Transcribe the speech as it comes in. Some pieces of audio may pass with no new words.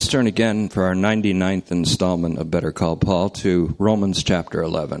turn again for our 99th installment of Better Call Paul to Romans chapter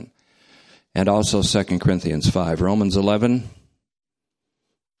 11 and also 2 Corinthians 5. Romans 11,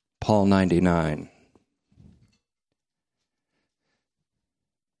 Paul 99.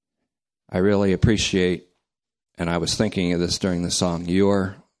 I really appreciate, and I was thinking of this during the song,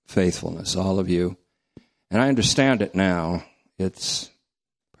 your faithfulness, all of you. And I understand it now. It's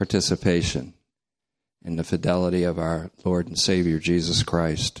participation in the fidelity of our Lord and Savior, Jesus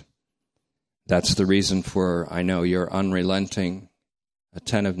Christ. That's the reason for, I know, your unrelenting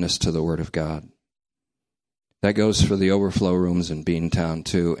attentiveness to the Word of God. That goes for the overflow rooms in Beantown,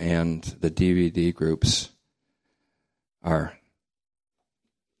 too, and the DVD groups are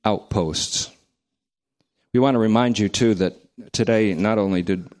outposts. We want to remind you, too, that today not only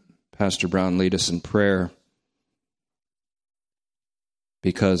did Pastor Brown lead us in prayer,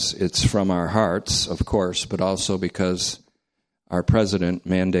 because it's from our hearts, of course, but also because our president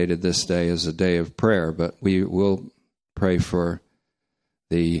mandated this day as a day of prayer. But we will pray for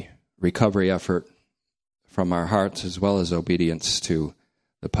the recovery effort from our hearts as well as obedience to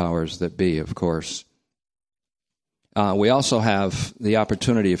the powers that be, of course. We also have the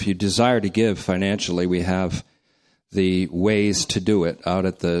opportunity, if you desire to give financially, we have the ways to do it out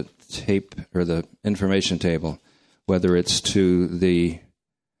at the tape or the information table, whether it's to the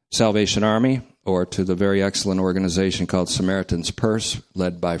Salvation Army or to the very excellent organization called Samaritan's Purse,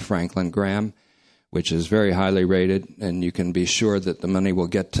 led by Franklin Graham, which is very highly rated, and you can be sure that the money will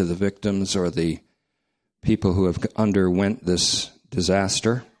get to the victims or the people who have underwent this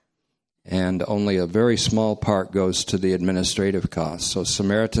disaster, and only a very small part goes to the administrative costs. So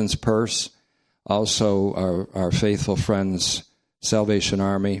Samaritan's Purse, also our faithful friends, Salvation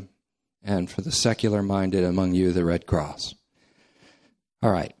Army, and for the secular-minded among you, the Red Cross.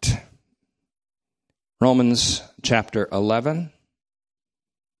 All right. Romans chapter 11.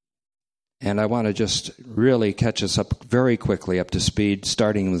 And I want to just really catch us up very quickly up to speed,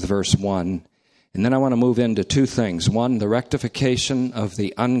 starting with verse 1. And then I want to move into two things. One, the rectification of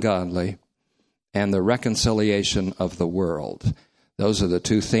the ungodly and the reconciliation of the world. Those are the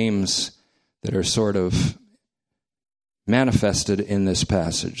two themes that are sort of manifested in this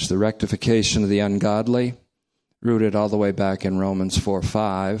passage. The rectification of the ungodly, rooted all the way back in Romans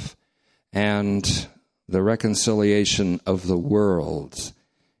 4:5, and the reconciliation of the world.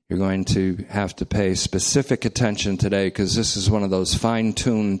 You're going to have to pay specific attention today because this is one of those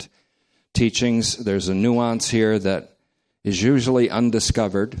fine-tuned teachings. There's a nuance here that is usually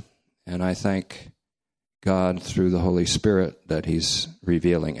undiscovered, and I thank God through the Holy Spirit that He's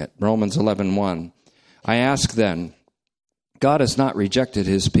revealing it. Romans 11:1. I ask then, God has not rejected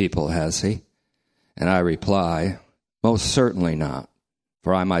His people, has He? And I reply, most certainly not,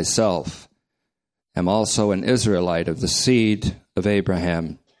 for I myself am also an Israelite of the seed of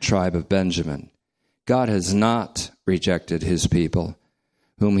Abraham, tribe of Benjamin. God has not rejected His people,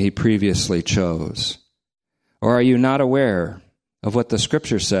 whom He previously chose. Or are you not aware of what the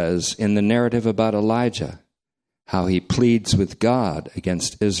Scripture says in the narrative about Elijah, how he pleads with God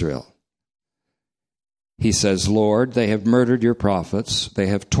against Israel? He says, Lord, they have murdered your prophets, they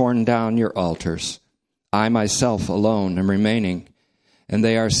have torn down your altars. I myself alone am remaining, and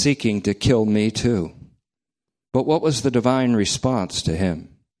they are seeking to kill me too. But what was the divine response to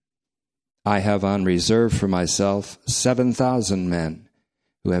him? I have on reserve for myself 7,000 men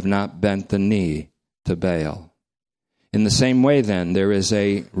who have not bent the knee to Baal. In the same way, then, there is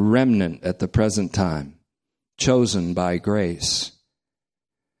a remnant at the present time, chosen by grace.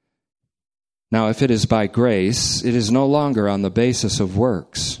 Now, if it is by grace, it is no longer on the basis of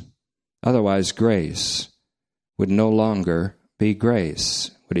works. Otherwise, grace would no longer be grace.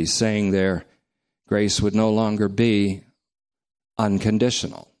 What he's saying there, grace would no longer be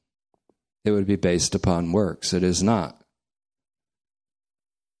unconditional. It would be based upon works. It is not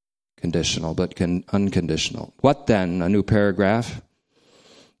conditional, but unconditional. What then? A new paragraph.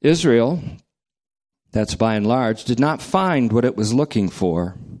 Israel, that's by and large, did not find what it was looking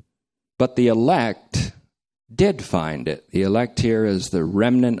for, but the elect did find it. The elect here is the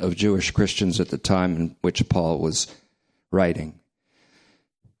remnant of Jewish Christians at the time in which Paul was writing.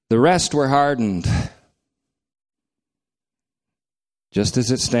 The rest were hardened, just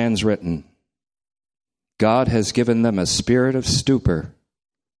as it stands written. God has given them a spirit of stupor,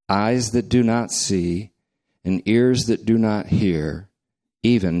 eyes that do not see, and ears that do not hear,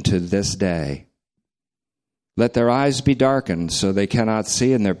 even to this day. Let their eyes be darkened so they cannot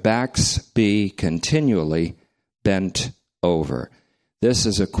see, and their backs be continually bent over. This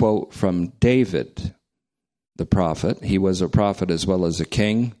is a quote from David, the prophet. He was a prophet as well as a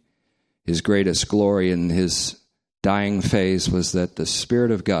king. His greatest glory in his dying phase was that the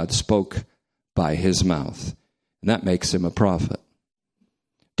Spirit of God spoke by his mouth, and that makes him a prophet.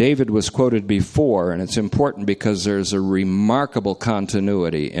 David was quoted before, and it's important because there's a remarkable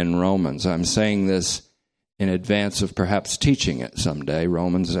continuity in Romans. I'm saying this in advance of perhaps teaching it someday,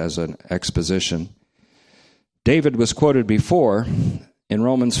 Romans as an exposition. David was quoted before in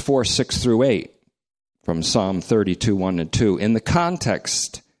Romans 4, 6 through 8, from Psalm 32, 1 and 2, in the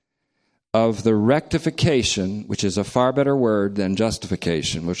context of the rectification, which is a far better word than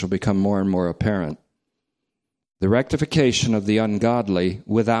justification, which will become more and more apparent. The rectification of the ungodly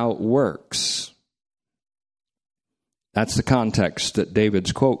without works. That's the context that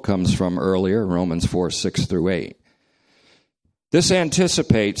David's quote comes from earlier, Romans 4, 6 through 8. This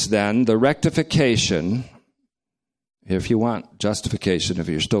anticipates then the rectification, if you want justification, if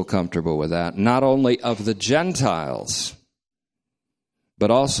you're still comfortable with that, not only of the Gentiles, but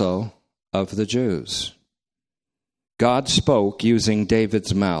also of the Jews. God spoke using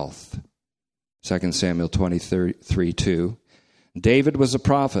David's mouth. 2 Samuel 23, 2. David was a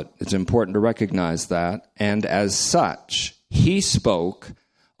prophet. It's important to recognize that. And as such, he spoke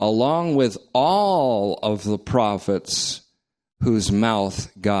along with all of the prophets whose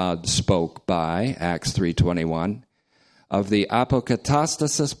mouth God spoke by, Acts 3:21, of the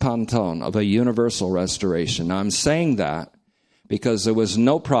apokatastasis panton, of a universal restoration. Now, I'm saying that because there was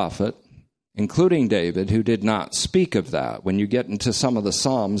no prophet, including David, who did not speak of that. When you get into some of the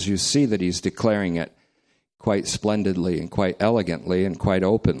Psalms, you see that he's declaring it quite splendidly and quite elegantly and quite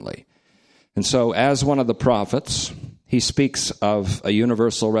openly. And so, as one of the prophets, he speaks of a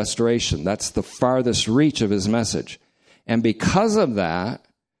universal restoration. That's the farthest reach of his message. And because of that,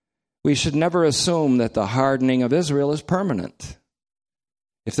 we should never assume that the hardening of Israel is permanent.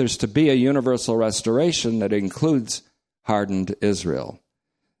 If there's to be a universal restoration, that includes hardened Israel,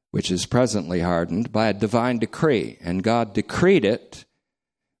 which is presently hardened by a divine decree. And God decreed it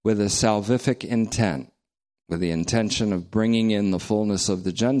with a salvific intent, with the intention of bringing in the fullness of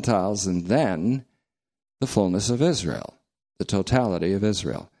the Gentiles and then the fullness of Israel, the totality of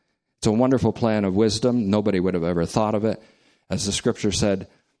Israel. It's a wonderful plan of wisdom. Nobody would have ever thought of it. As the scripture said,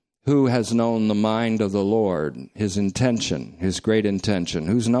 who has known the mind of the Lord, his intention, his great intention?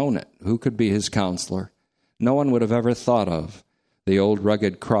 Who's known it? Who could be his counselor? No one would have ever thought of the old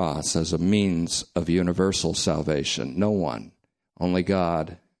rugged cross as a means of universal salvation. No one. Only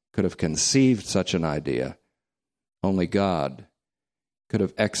God could have conceived such an idea. Only God could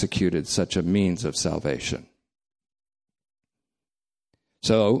have executed such a means of salvation.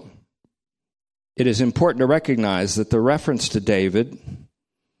 So, it is important to recognize that the reference to David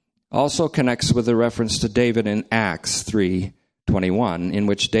also connects with the reference to David in Acts 3:21, in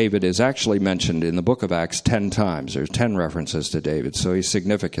which David is actually mentioned in the book of Acts 10 times. There's 10 references to David, so he's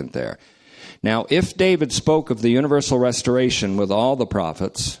significant there. Now, if David spoke of the universal restoration with all the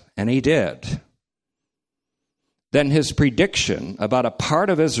prophets, and he did, then his prediction about a part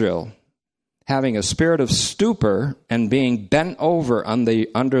of Israel having a spirit of stupor and being bent over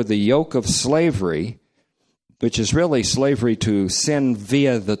under the yoke of slavery, which is really slavery to sin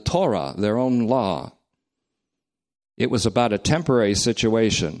via the Torah, their own law. It was about a temporary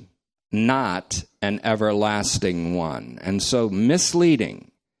situation, not an everlasting one. And so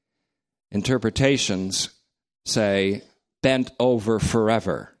misleading interpretations say bent over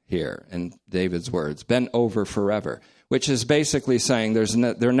forever here in David's words, bent over forever, which is basically saying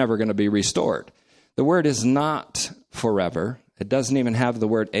they're never going to be restored. The word is not forever. It doesn't even have the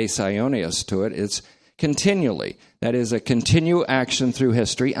word asionios to it. It's continually. That is a continual action through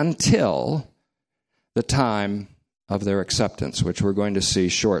history until the time of their acceptance, which we're going to see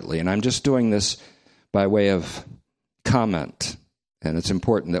shortly. And I'm just doing this by way of comment, and it's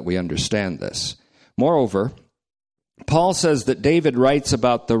important that we understand this. Moreover, Paul says that David writes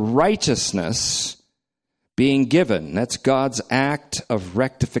about the righteousness being given. That's God's act of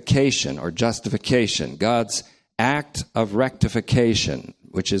rectification or justification. God's act of rectification,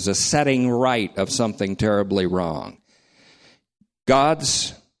 which is a setting right of something terribly wrong.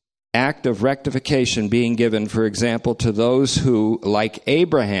 God's act of rectification being given, for example, to those who, like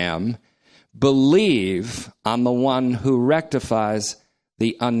Abraham, believe on the one who rectifies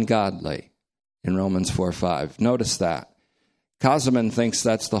the ungodly in Romans 4:5. Notice that. Kazman thinks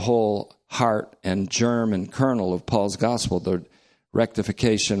that's the whole heart and germ and kernel of Paul's gospel, the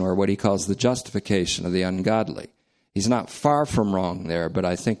rectification or what he calls the justification of the ungodly. He's not far from wrong there, but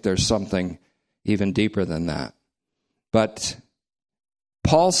I think there's something even deeper than that. But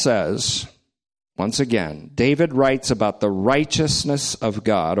Paul says, once again, David writes about the righteousness of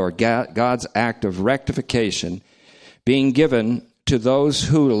God, or God's act of rectification, being given to those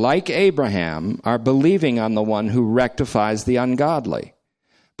who, like Abraham, are believing on the one who rectifies the ungodly.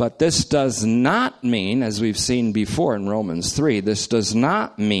 But this does not mean, as we've seen before in Romans 3, this does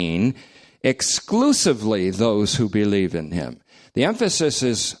not mean exclusively those who believe in him. The emphasis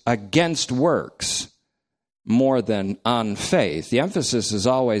is against works more than on faith. The emphasis is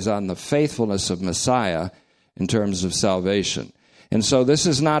always on the faithfulness of Messiah in terms of salvation. And so this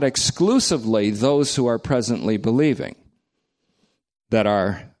is not exclusively those who are presently believing that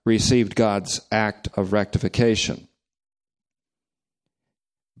are received God's act of rectification.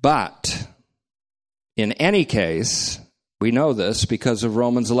 But in any case, we know this because of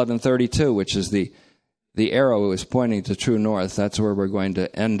Romans 11:32, which is the arrow is pointing to true north. That's where we're going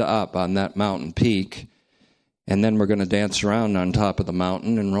to end up, on that mountain peak. And then we're going to dance around on top of the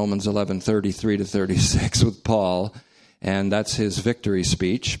mountain in Romans 11:33 to 36 with Paul. And that's his victory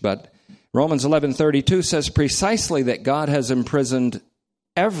speech. But Romans 11:32 says precisely that God has imprisoned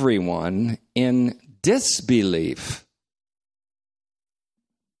everyone in disbelief,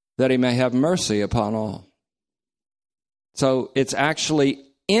 that he may have mercy upon all. So it's actually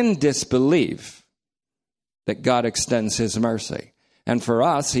in disbelief that God extends his mercy. And for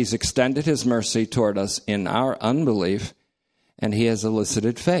us, he's extended his mercy toward us in our unbelief, and he has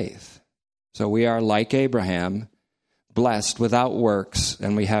elicited faith. So we are like Abraham, blessed without works,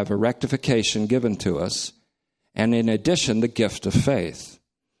 and we have a rectification given to us, and in addition, the gift of faith.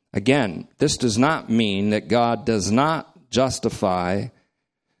 Again, this does not mean that God does not justify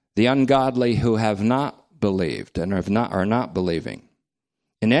the ungodly who have not believed and are not believing.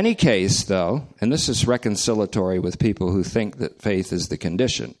 In any case, though, and this is reconciliatory with people who think that faith is the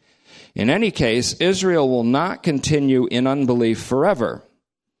condition, in any case, Israel will not continue in unbelief forever,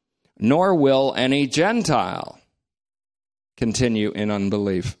 nor will any Gentile continue in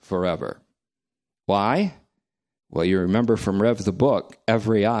unbelief forever. Why? Well, you remember from Rev the book,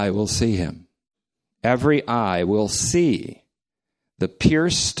 every eye will see him. Every eye will see the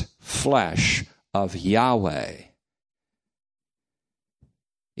pierced flesh of Yahweh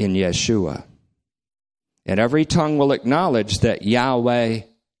in Yeshua. And every tongue will acknowledge that Yahweh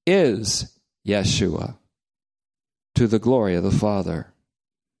is Yeshua, to the glory of the Father.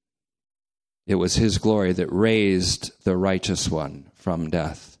 It was his glory that raised the righteous one from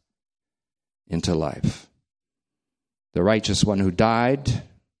death into life. The righteous one who died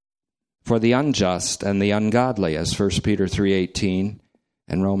for the unjust and the ungodly, as 1 Peter 3:18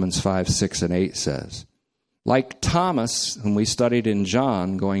 and Romans 5:6 and 8 says. Like Thomas, whom we studied in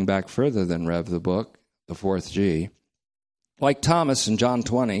John, going back further than Rev the book, the fourth G, like Thomas in John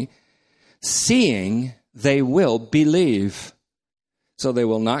 20, seeing they will believe, so they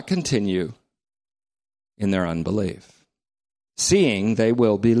will not continue in their unbelief. Seeing they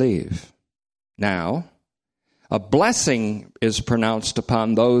will believe. Now, a blessing is pronounced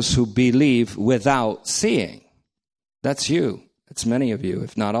upon those who believe without seeing. That's you. That's many of you,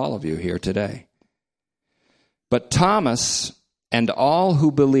 if not all of you here today. But Thomas and all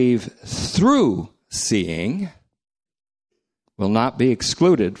who believe through seeing will not be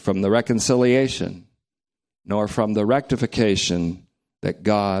excluded from the reconciliation, nor from the rectification that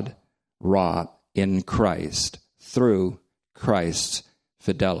God wrought in Christ through Christ's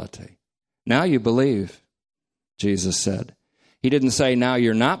fidelity. Now you believe, Jesus said. He didn't say now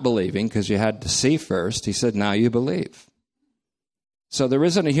you're not believing because you had to see first. He said now you believe. So there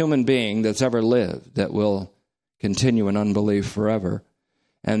isn't a human being that's ever lived that will continue in unbelief forever.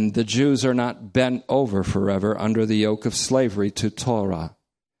 And the Jews are not bent over forever under the yoke of slavery to Torah.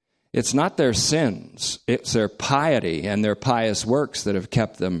 It's not their sins. It's their piety and their pious works that have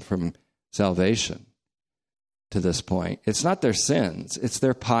kept them from salvation to this point. It's not their sins. It's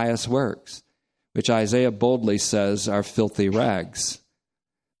their pious works, which Isaiah boldly says are filthy rags.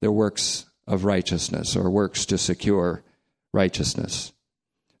 They're works of righteousness, or works to secure righteousness.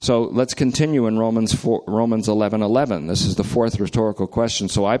 So let's continue in Romans 11:11. This is the fourth rhetorical question.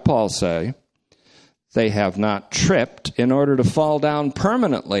 So I, Paul, say, they have not tripped in order to fall down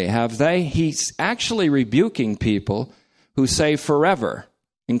permanently, have they? He's actually rebuking people who say forever,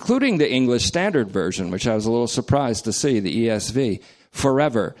 including the English Standard Version, which I was a little surprised to see, the ESV,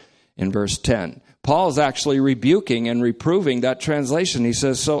 forever in verse 10. Paul's actually rebuking and reproving that translation. He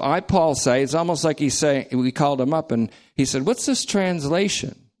says, so I, Paul, say, it's almost like he's saying, we called him up and he said, what's this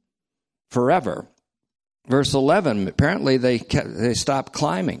translation? Forever. Verse 11, apparently they stopped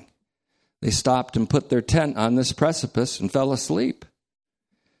climbing. They stopped and put their tent on this precipice and fell asleep.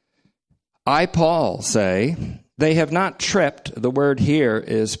 I, Paul, say, they have not tripped. The word here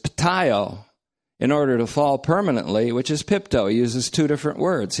is ptaio, in order to fall permanently, which is pipto. He uses two different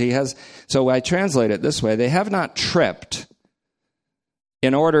words. So I translate it this way. They have not tripped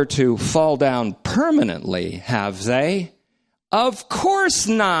in order to fall down permanently, have they? Of course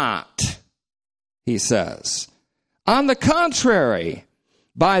not, he says. On the contrary,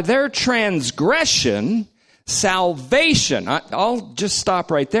 by their transgression, salvation, I'll just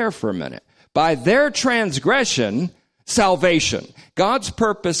stop right there for a minute. By their transgression, salvation. God's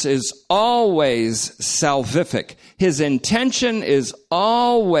purpose is always salvific. His intention is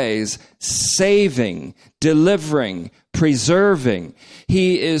always saving, delivering, preserving.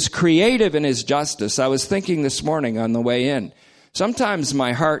 He is creative in his justice. I was thinking this morning on the way in, sometimes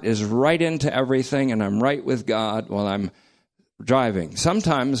my heart is right into everything and I'm right with God while I'm driving.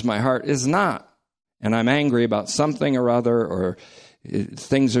 Sometimes my heart is not, and I'm angry about something or other, or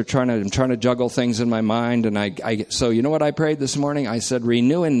things are I'm trying to juggle things in my mind. And so you know what I prayed this morning? I said,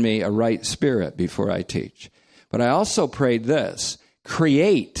 renew in me a right spirit before I teach. But I also prayed this,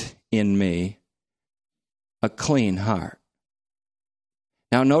 create in me a clean heart.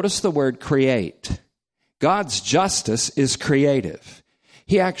 Now notice the word create. God's justice is creative.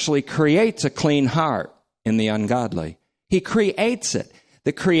 He actually creates a clean heart in the ungodly. He creates it.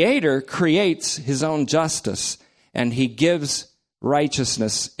 The Creator creates his own justice, and he gives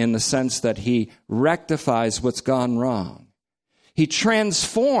righteousness in the sense that he rectifies what's gone wrong. He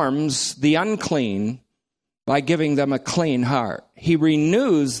transforms the unclean by giving them a clean heart. He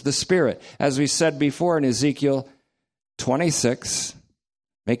renews the spirit. As we said before in Ezekiel 26,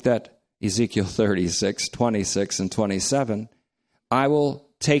 make that Ezekiel 36, 26, and 27, I will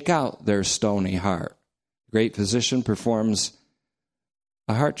take out their stony heart. Great physician performs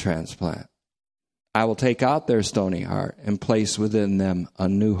a heart transplant. I will take out their stony heart and place within them a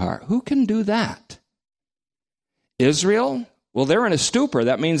new heart. Who can do that? Israel? Well, they're in a stupor.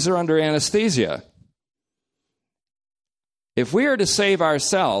 That means they're under anesthesia. If we are to save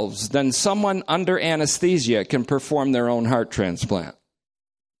ourselves, then someone under anesthesia can perform their own heart transplant.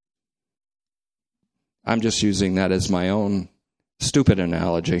 I'm just using that as my own stupid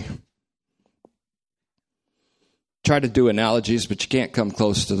analogy. Try to do analogies, but you can't come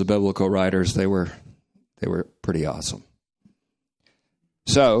close to the biblical writers. They were pretty awesome.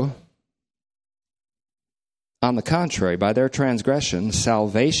 So, on the contrary, by their transgression,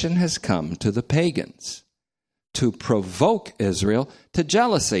 salvation has come to the pagans to provoke Israel to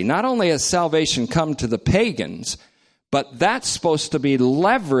jealousy. Not only has salvation come to the pagans, but that's supposed to be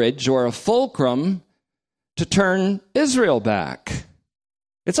leverage or a fulcrum to turn Israel back.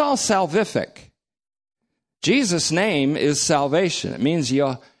 It's all salvific. Jesus' name is salvation. It means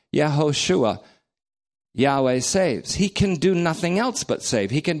Yehoshua, Yahweh saves. He can do nothing else but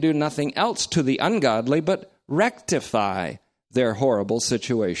save. He can do nothing else to the ungodly but rectify their horrible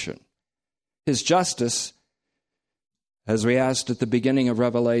situation. His justice, as we asked at the beginning of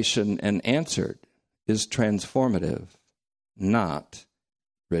Revelation and answered, is transformative, not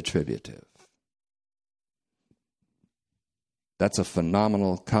retributive. That's a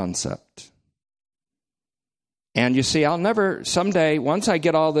phenomenal concept. And you see, someday, once I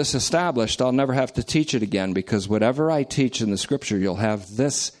get all this established, I'll never have to teach it again, because whatever I teach in the Scripture, you'll have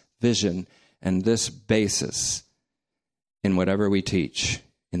this vision and this basis in whatever we teach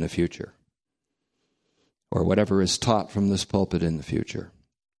in the future, or whatever is taught from this pulpit in the future.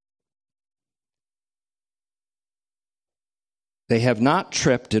 They have not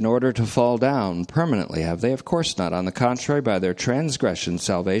tripped in order to fall down permanently, have they? Of course not. On the contrary, by their transgression,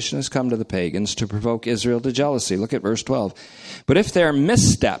 salvation has come to the pagans to provoke Israel to jealousy. Look at verse 12. But if their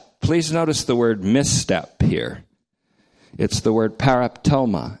misstep, please notice the word misstep here. It's the word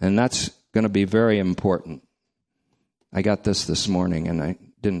paraptoma, and that's going to be very important. I got this morning, and I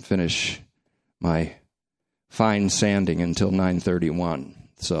didn't finish my fine sanding until 9:31,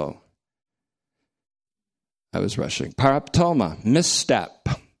 so I was rushing. Paraptoma, misstep.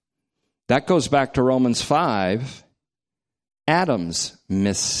 That goes back to Romans 5, Adam's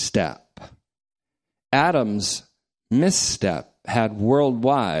misstep. Adam's misstep had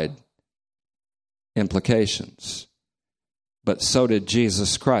worldwide implications, but so did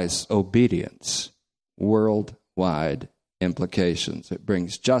Jesus Christ's obedience, worldwide implications. It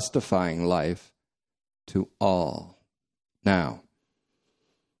brings justifying life to all. Now,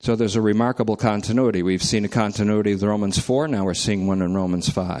 so there's a remarkable continuity. We've seen a continuity with Romans 4, now we're seeing one in Romans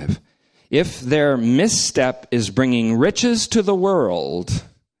 5. If their misstep is bringing riches to the world,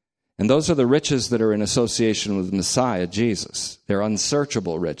 and those are the riches that are in association with Messiah, Jesus, they're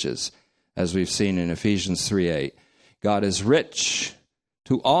unsearchable riches, as we've seen in Ephesians 3:8. God is rich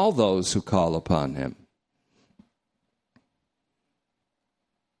to all those who call upon him.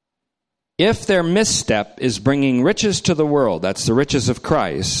 If their misstep is bringing riches to the world, that's the riches of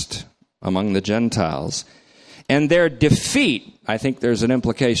Christ among the Gentiles, And their defeat, I think there's an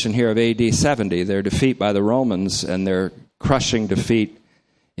implication here of AD 70, their defeat by the Romans and their crushing defeat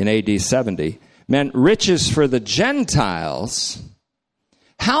in AD 70, meant riches for the Gentiles.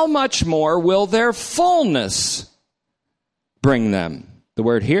 How much more will their fullness bring them? The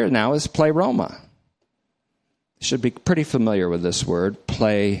word here now is pleroma. You should be pretty familiar with this word,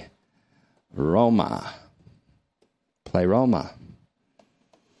 pleroma. Pleroma.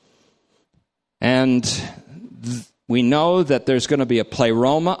 And we know that there's going to be a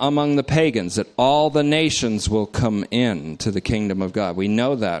pleroma among the pagans, that all the nations will come in to the kingdom of God. We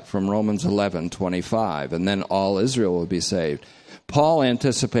know that from Romans 11:25, and then all Israel will be saved. Paul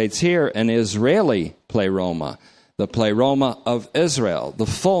anticipates here an Israeli pleroma, the pleroma of Israel, the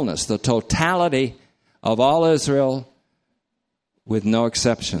fullness, the totality of all Israel with no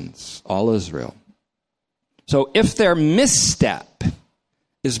exceptions, all Israel. So if their misstep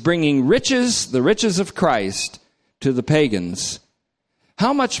is bringing riches, the riches of Christ, to the pagans,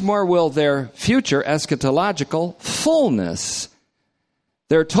 how much more will their future eschatological fullness,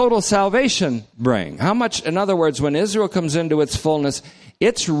 their total salvation, bring? How much, in other words, when Israel comes into its fullness,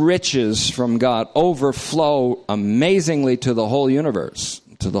 its riches from God overflow amazingly to the whole universe,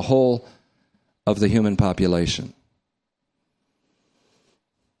 to the whole of the human population.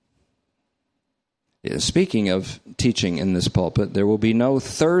 Speaking of teaching in this pulpit, there will be no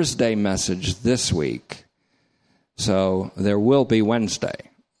Thursday message this week. So there will be Wednesday.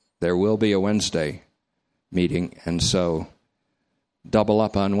 There will be a Wednesday meeting, and so double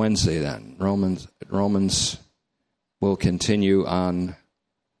up on Wednesday then. Romans will continue on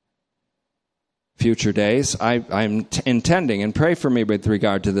future days. I'm intending, and pray for me with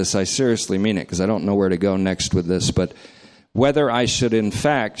regard to this, I seriously mean it, because I don't know where to go next with this, but whether I should in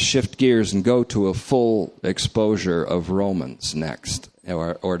fact shift gears and go to a full exposure of Romans next,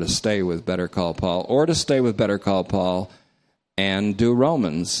 or to stay with Better Call Paul, or to stay with Better Call Paul and do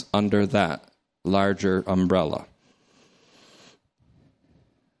Romans under that larger umbrella.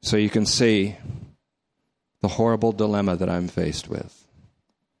 So you can see the horrible dilemma that I'm faced with.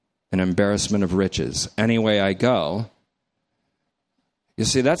 An embarrassment of riches. Any way I go, you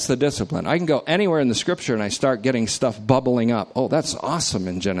see, that's the discipline. I can go anywhere in the Scripture and I start getting stuff bubbling up. Oh, that's awesome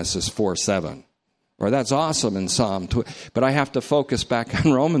in Genesis 4:7. Or that's awesome in Psalm 2. But I have to focus back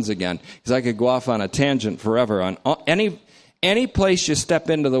on Romans again, because I could go off on a tangent forever. On any place you step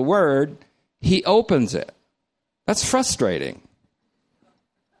into the Word, He opens it. That's frustrating.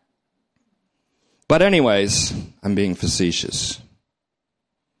 But anyways, I'm being facetious.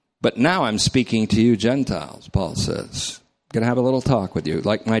 But now I'm speaking to you Gentiles, Paul says. I'm going to have a little talk with you,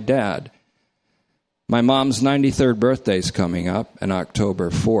 like my dad. My mom's 93rd birthday is coming up on October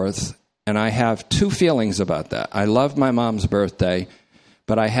 4th. And I have two feelings about that. I love my mom's birthday,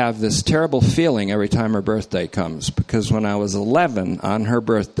 but I have this terrible feeling every time her birthday comes, because when I was 11 on her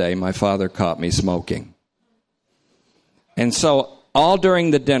birthday, my father caught me smoking. And so all during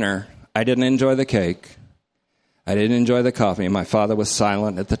the dinner, I didn't enjoy the cake. I didn't enjoy the coffee. My father was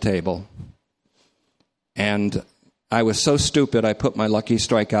silent at the table. And I was so stupid, I put my Lucky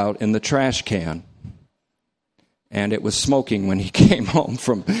Strike out in the trash can. And it was smoking when he came home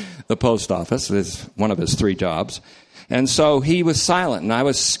from the post office. It's one of his 3 jobs. And so he was silent. And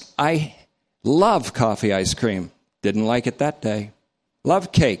I love coffee ice cream. Didn't like it that day.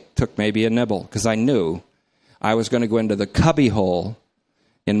 Love cake. Took maybe a nibble, because I knew I was going to go into the cubby hole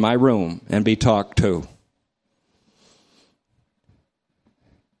in my room and be talked to.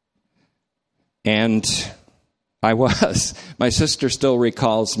 And I was. My sister still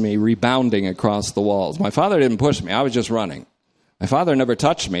recalls me rebounding across the walls. My father didn't push me. I was just running. My father never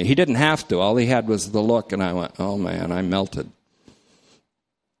touched me. He didn't have to. All he had was the look, and I went, oh, man, I melted.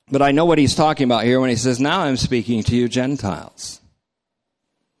 But I know what he's talking about here when he says, now I'm speaking to you Gentiles.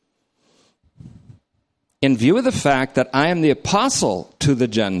 In view of the fact that I am the apostle to the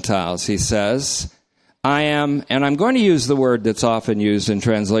Gentiles, he says, I am, and I'm going to use the word that's often used in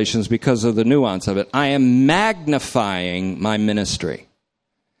translations because of the nuance of it, I am magnifying my ministry.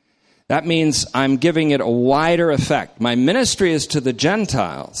 That means I'm giving it a wider effect. My ministry is to the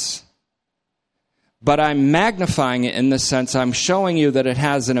Gentiles, but I'm magnifying it in the sense I'm showing you that it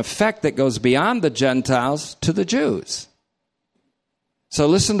has an effect that goes beyond the Gentiles to the Jews. So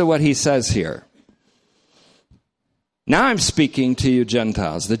listen to what he says here. Now I'm speaking to you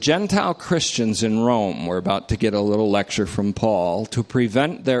Gentiles. The Gentile Christians in Rome were about to get a little lecture from Paul to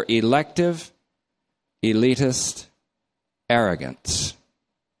prevent their elective, elitist arrogance.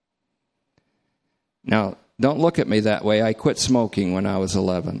 Now, don't look at me that way. I quit smoking when I was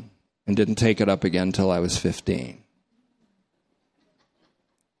 11 and didn't take it up again until I was 15.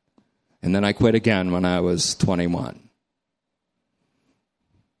 And then I quit again when I was 21.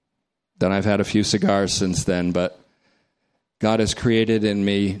 Then I've had a few cigars since then, but God has created in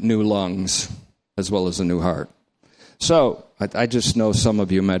me new lungs as well as a new heart. So I just know some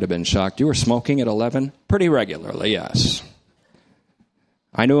of you might have been shocked. You were smoking at 11? Pretty regularly, yes.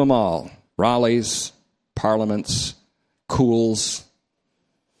 I knew them all. Raleighs, Parliaments, Cools.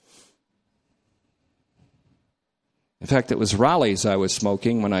 In fact, it was Raleighs I was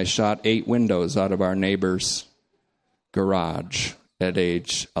smoking when I shot 8 windows out of our neighbor's garage at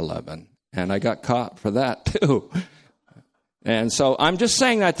age 11. And I got caught for that, too. And so I'm just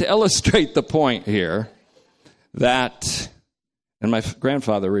saying that to illustrate the point here that, and my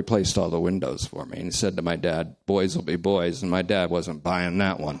grandfather replaced all the windows for me. And he said to my dad, boys will be boys. And my dad wasn't buying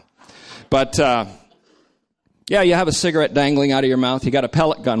that one. But, yeah, you have a cigarette dangling out of your mouth. You got a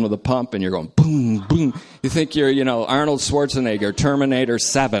pellet gun with a pump, and you're going boom, boom. You think you're, Arnold Schwarzenegger, Terminator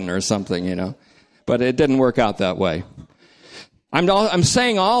 7 or something, But it didn't work out that way. I'm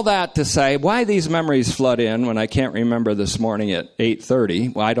saying all that to say why these memories flood in when I can't remember this morning at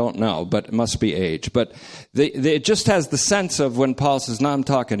 8:30. Well, I don't know, but it must be age. But it just has the sense of when Paul says, "No, I'm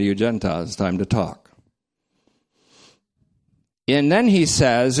talking to you Gentiles. It's time to talk." And then he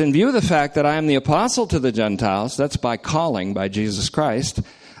says, in view of the fact that I am the apostle to the Gentiles, that's by calling by Jesus Christ,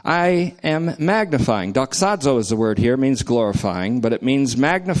 I am magnifying. Doxazo is the word here. It means glorifying, but it means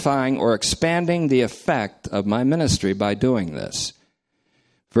magnifying or expanding the effect of my ministry by doing this.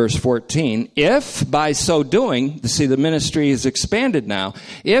 Verse 14, if by so doing, see the ministry is expanded now,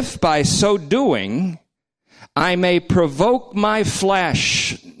 if by so doing I may provoke my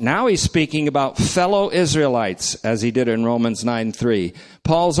flesh. Now he's speaking about fellow Israelites, as he did in Romans 9:3.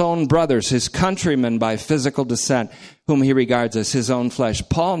 Paul's own brothers, his countrymen by physical descent, whom he regards as his own flesh.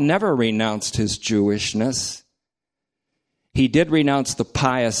 Paul never renounced his Jewishness. He did renounce the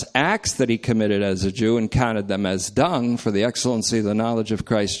pious acts that he committed as a Jew and counted them as dung for the excellency of the knowledge of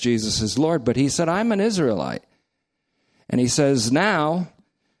Christ Jesus his Lord. But he said, I'm an Israelite. And he says, now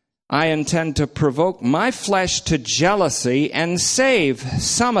I intend to provoke my flesh to jealousy and save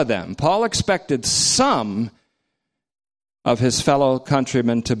some of them. Paul expected some of his fellow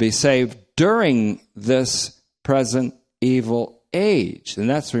countrymen to be saved during this present evil age. And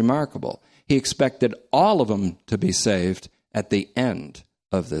that's remarkable. He expected all of them to be saved at the end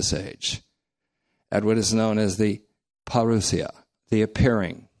of this age. At what is known as the parousia, the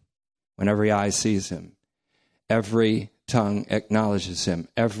appearing, when every eye sees him, every tongue acknowledges him,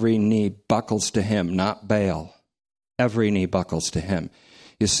 every knee buckles to him, not Baal. Every knee buckles to him.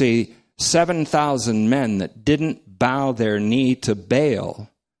 You see, 7,000 men that didn't bow their knee to Baal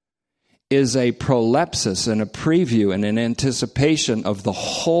is a prolepsis and a preview and an anticipation of the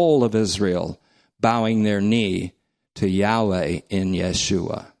whole of Israel bowing their knee to Yahweh in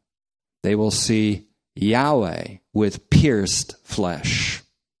Yeshua. They will see Yahweh with pierced flesh.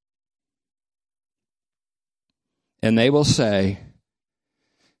 And they will say,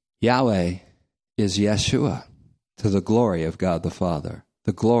 Yahweh is Yeshua, to the glory of God the Father.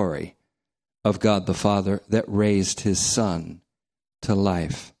 The glory of God the Father that raised his Son to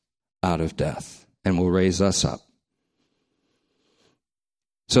life out of death and will raise us up.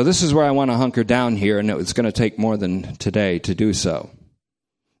 So this is where I want to hunker down here, and it's going to take more than today to do so.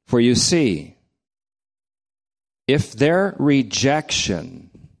 For you see, if their rejection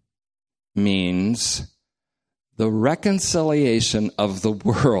means the reconciliation of the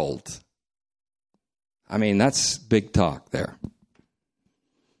world, I mean, that's big talk there.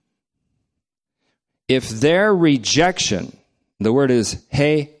 If their rejection, the word is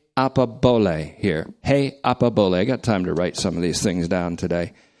he apabole here. He apabole. I got time to write some of these things down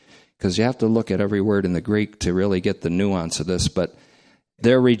today because you have to look at every word in the Greek to really get the nuance of this. But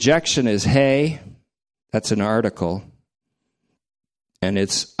their rejection is he, that's an article, and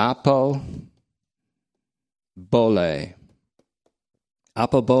it's apobole.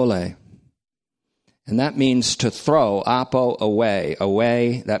 Apobole. And that means to throw, apo, away.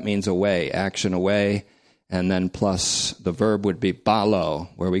 Away, that means away, action away. And then plus the verb would be balo,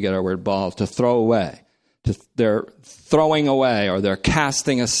 where we get our word ball, to throw away. They're throwing away or they're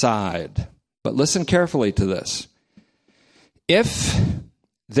casting aside. But listen carefully to this. If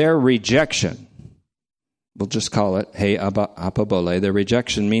their rejection, we'll just call it hey apobole, their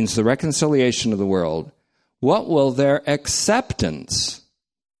rejection means the reconciliation of the world, what will their acceptance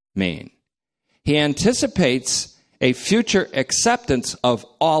mean? He anticipates a future acceptance of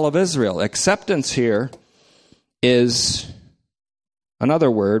all of Israel. Acceptance here is another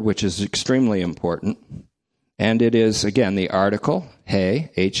word which is extremely important. And it is, again, the article, he,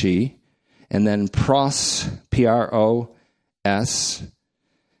 H-E, and then pros, P-R-O-S,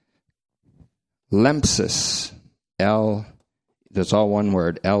 Lempsis, that's all one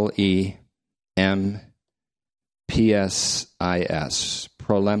word, Lempsis,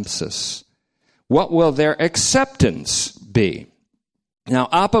 prolempsis. What will their acceptance be? Now,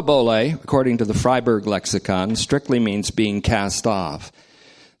 apobole, according to the Freiburg lexicon, strictly means being cast off.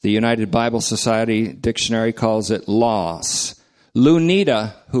 The United Bible Society dictionary calls it loss.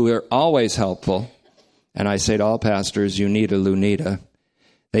 Lunita, who are always helpful, and I say to all pastors, you need a lunita.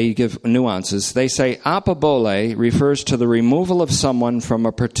 They give nuances. They say apobole refers to the removal of someone from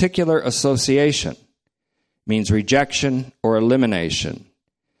a particular association. Means rejection or elimination.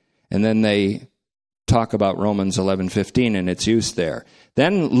 And then they talk about Romans 11:15 and its use there.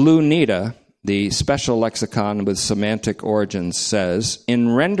 Then lunita, the special lexicon with semantic origins, says,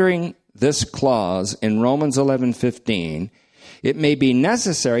 in rendering this clause in Romans 11:15, it may be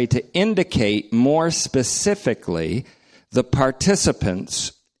necessary to indicate more specifically the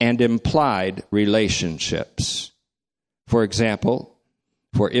participants and implied relationships. For example,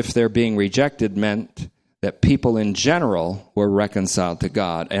 for if their being rejected meant that people in general were reconciled to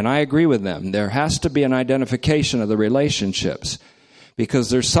God. And I agree with them. There has to be an identification of the relationships, because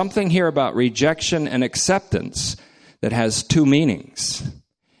there's something here about rejection and acceptance that has two meanings.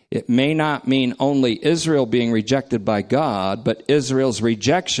 It may not mean only Israel being rejected by God, but Israel's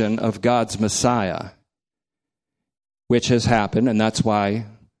rejection of God's Messiah, which has happened, and that's why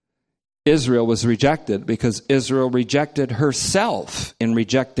Israel was rejected, because Israel rejected herself in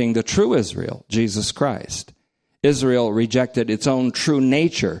rejecting the true Israel, Jesus Christ. Israel rejected its own true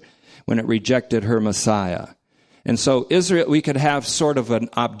nature when it rejected her Messiah. And so Israel, we could have sort of an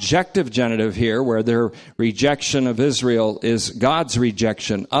objective genitive here where their rejection of Israel is God's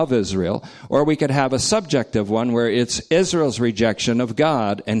rejection of Israel, or we could have a subjective one where it's Israel's rejection of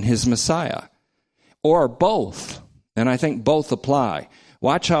God and his Messiah, or both. And I think both apply.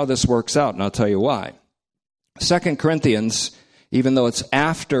 Watch how this works out, and I'll tell you why. 2 Corinthians, even though it's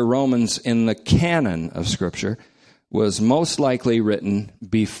after Romans in the canon of Scripture, was most likely written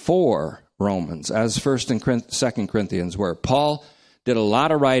before Romans, as 1st and 2nd Corinthians were. Paul did a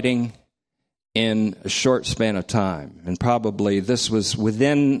lot of writing in a short span of time, and probably this was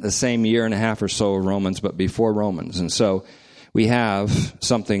within the same year and a half or so of Romans, but before Romans. And so we have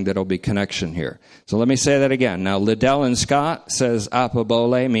something that'll be connection here. So let me say that again. Now, Liddell and Scott says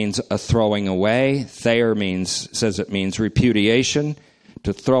apobole means a throwing away. Thayer says it means repudiation,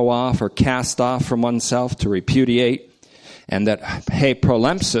 to throw off or cast off from oneself, to repudiate. And that he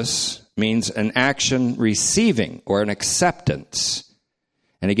prolempsis means an action receiving or an acceptance.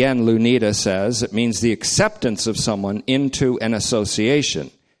 And again, Lunita says it means the acceptance of someone into an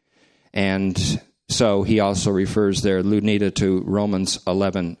association. And so he also refers there, Lunita, to Romans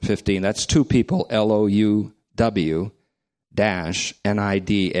 11:15. That's two people,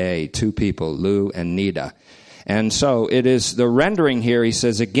 L-O-U-W-N-I-D-A, two people, Lu and Nida. And so it is the rendering here, he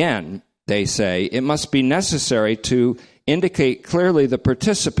says again, they say, it must be necessary to indicate clearly the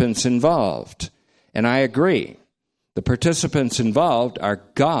participants involved. And I agree. The participants involved are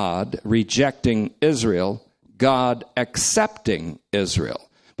God rejecting Israel, God accepting Israel.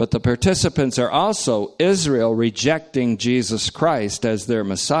 But the participants are also Israel rejecting Jesus Christ as their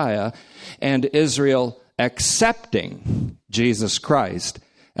Messiah, and Israel accepting Jesus Christ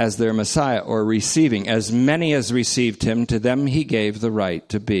as their Messiah, or receiving. As many as received him, to them he gave the right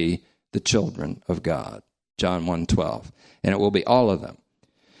to be the children of God. John 1:12. And it will be all of them.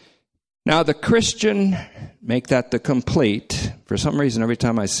 Now the Christian, make that the complete. For some reason, every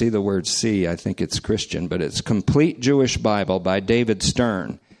time I see the word see, I think it's Christian, but it's Complete Jewish Bible by David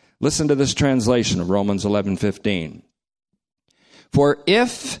Stern. Listen to this translation of Romans 11:15. For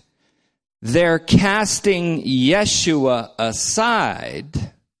if they're casting Yeshua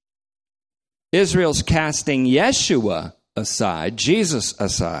aside, Israel's casting Yeshua aside, Jesus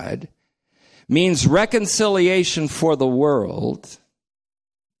aside, means reconciliation for the world.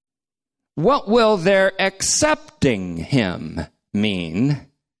 What will their accepting him mean?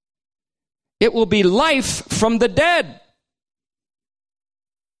 It will be life from the dead.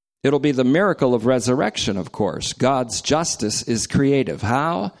 It'll be the miracle of resurrection, of course. God's justice is creative.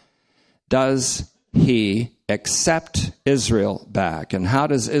 How does he accept Israel back? And how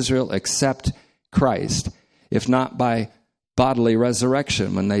does Israel accept Christ, if not by bodily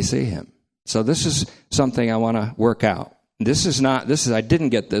resurrection when they see him? So this is something I want to work out. I didn't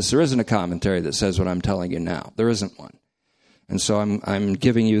get this. There isn't a commentary that says what I'm telling you now. There isn't one. And so I'm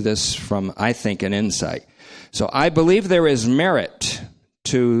giving you this from, I think, an insight. So I believe there is merit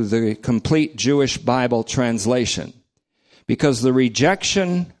to the Complete Jewish Bible translation, because the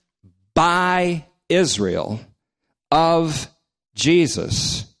rejection by Israel of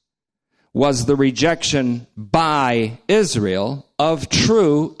Jesus was the rejection by Israel of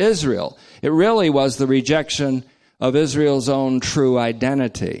true Israel. It really was the rejection of Israel's own true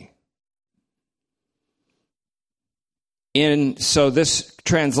identity. So this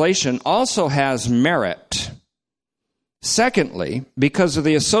translation also has merit. Secondly, because of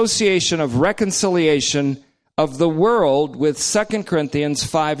the association of reconciliation of the world with 2 Corinthians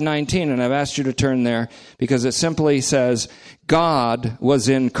 5:19. And I've asked you to turn there because it simply says, God was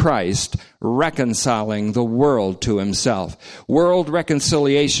in Christ reconciling the world to himself. World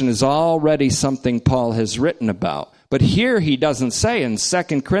reconciliation is already something Paul has written about. But here he doesn't say in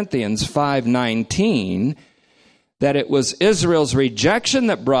 2 Corinthians 5:19 that it was Israel's rejection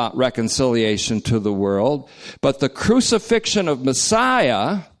that brought reconciliation to the world, but the crucifixion of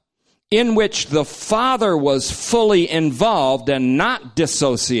Messiah, in which the Father was fully involved and not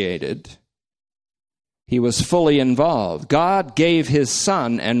dissociated. He was fully involved. God gave his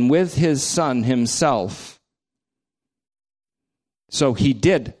Son, and with his Son himself. So he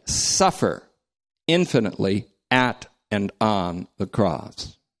did suffer infinitely at and on the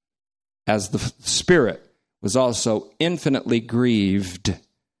cross, as the Spirit was also infinitely grieved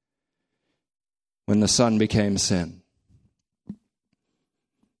when the Son became sin.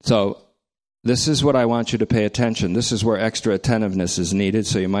 So this is what I want you to pay attention. This is where extra attentiveness is needed,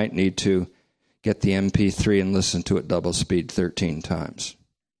 so you might need to get the MP3 and listen to it double speed 13 times.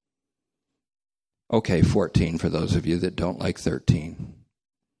 Okay, 14 for those of you that don't like 13.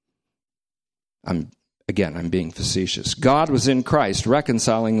 I'm being facetious. God was in Christ,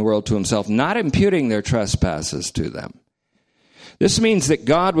 reconciling the world to himself, not imputing their trespasses to them. This means that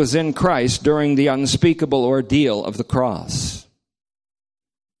God was in Christ during the unspeakable ordeal of the cross.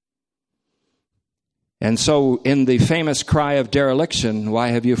 And so in the famous cry of dereliction, "Why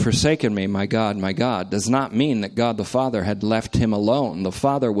have you forsaken me, my God, does not mean that God the Father had left him alone. The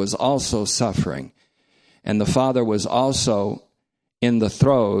Father was also suffering. And the Father was also in the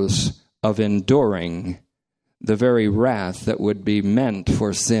throes of enduring the very wrath that would be meant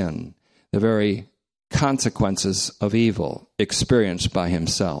for sin, the very consequences of evil experienced by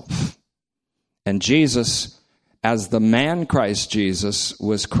himself. And Jesus, as the man Christ Jesus,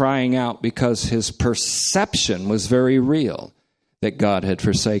 was crying out because his perception was very real that God had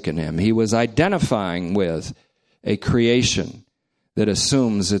forsaken him. He was identifying with a creation that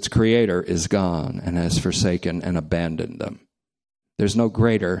assumes its creator is gone and has forsaken and abandoned them. There's no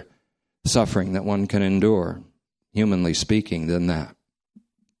greater suffering that one can endure, humanly speaking, than that.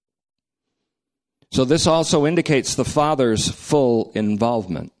 So this also indicates the Father's full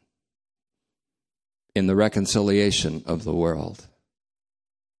involvement in the reconciliation of the world.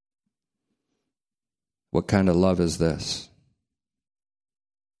 What kind of love is this?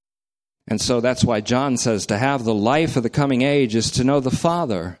 And so that's why John says to have the life of the coming age is to know the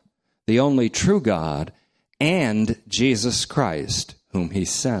Father, the only true God, and Jesus Christ, whom he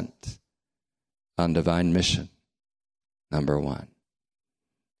sent on divine mission. Number one.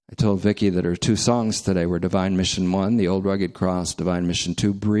 I told Vicki that her two songs today were Divine Mission 1, The Old Rugged Cross, Divine Mission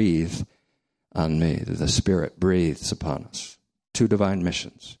 2, Breathe on Me. The Spirit breathes upon us. Two divine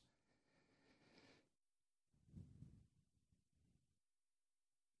missions.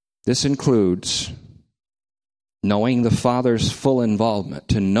 This includes knowing the Father's full involvement.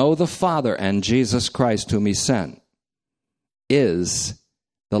 To know the Father and Jesus Christ whom he sent is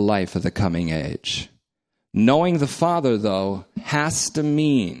the life of the coming age. Knowing the Father, though, has to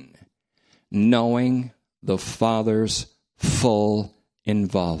mean knowing the Father's full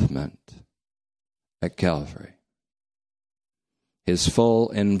involvement at Calvary. His full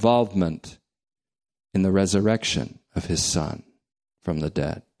involvement in the resurrection of his Son from the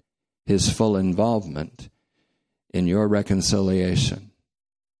dead. His full involvement in your reconciliation.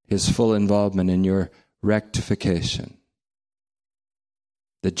 His full involvement in your rectification.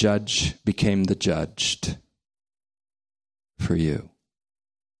 The judge became the judged for you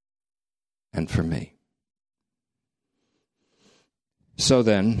and for me. So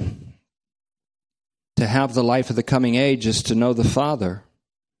then, to have the life of the coming age is to know the Father.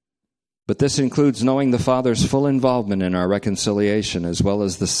 But this includes knowing the Father's full involvement in our reconciliation, as well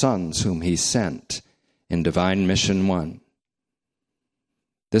as the Son's whom he sent in Divine Mission 1.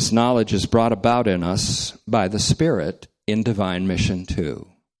 This knowledge is brought about in us by the Spirit in Divine Mission 2.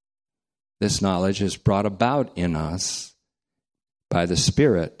 This knowledge is brought about in us by the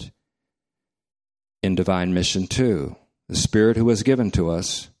Spirit in Divine Mission 2. The Spirit who was given to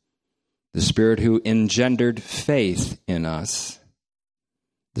us, the Spirit who engendered faith in us,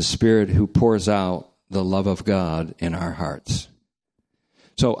 the Spirit who pours out the love of God in our hearts.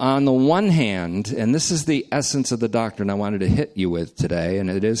 So on the one hand, and this is the essence of the doctrine I wanted to hit you with today, and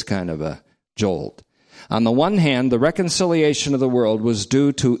it is kind of a jolt. On the one hand, the reconciliation of the world was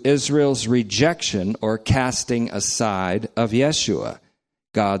due to Israel's rejection or casting aside of Yeshua,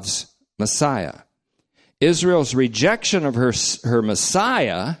 God's Messiah. Israel's rejection of her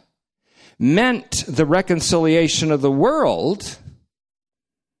Messiah meant the reconciliation of the world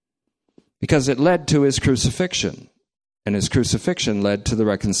because it led to his crucifixion, and his crucifixion led to the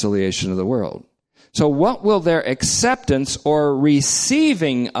reconciliation of the world. So what will their acceptance or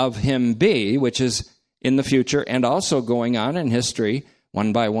receiving of him be, which is in the future and also going on in history,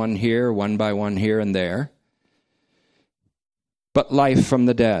 one by one here and there, but life from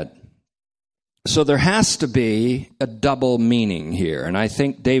the dead. So there has to be a double meaning here, and I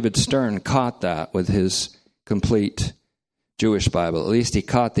think David Stern caught that with his complete Jewish Bible. At least he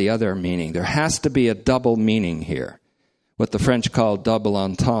caught the other meaning. There has to be a double meaning here, what the French call double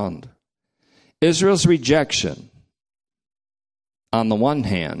entendre. Israel's rejection, on the one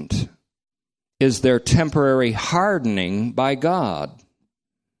hand, is their temporary hardening by God.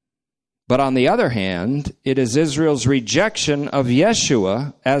 But on the other hand, it is Israel's rejection of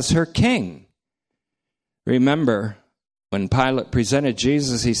Yeshua as her king. Remember, when Pilate presented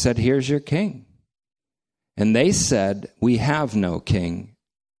Jesus, he said, "Here's your king." And they said, "We have no king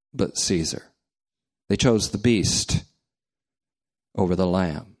but Caesar." They chose the beast over the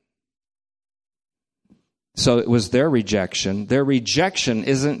lamb. So it was their rejection. Their rejection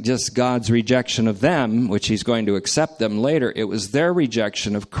isn't just God's rejection of them, which he's going to accept them later. It was their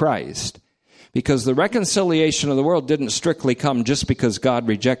rejection of Christ. Because the reconciliation of the world didn't strictly come just because God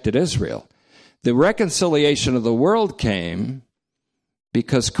rejected Israel. The reconciliation of the world came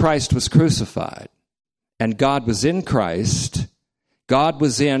because Christ was crucified. And God was in Christ. God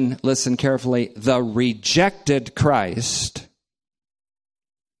was in, listen carefully, the rejected Christ,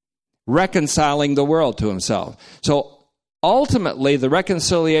 reconciling the world to himself. So ultimately, the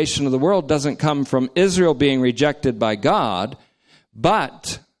reconciliation of the world doesn't come from Israel being rejected by God,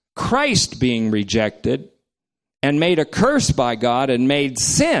 but Christ being rejected and made a curse by God and made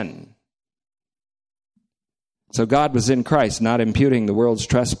sin. So God was in Christ, not imputing the world's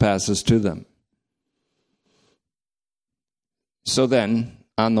trespasses to them. So then,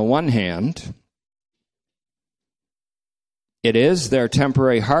 on the one hand, it is their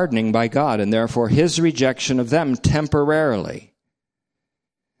temporary hardening by God, and therefore his rejection of them temporarily.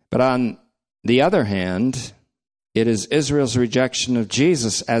 But on the other hand, it is Israel's rejection of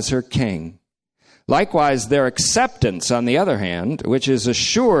Jesus as her king. Likewise, their acceptance, on the other hand, which is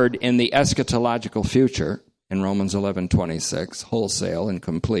assured in the eschatological future, in Romans 11:26, wholesale and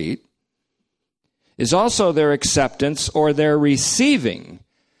complete, is also their acceptance or their receiving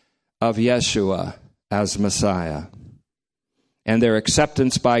of Yeshua as Messiah, and their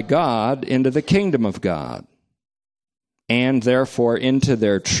acceptance by God into the kingdom of God, and therefore into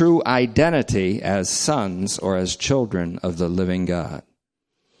their true identity as sons or as children of the living God.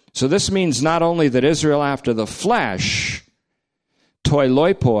 So this means not only that Israel after the flesh, toi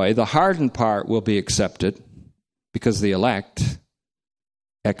loipoi, the hardened part, will be accepted, because the elect,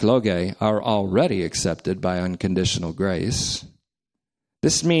 ekloge, are already accepted by unconditional grace.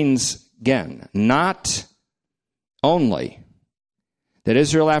 This means, again, not only that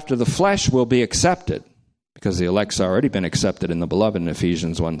Israel after the flesh will be accepted, because the elect's already been accepted in the beloved in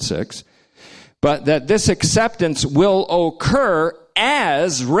Ephesians 1:6, but that this acceptance will occur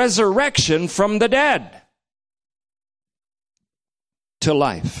as resurrection from the dead to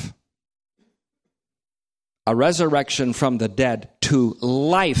life. A resurrection from the dead to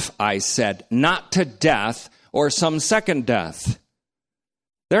life, I said, not to death or some second death.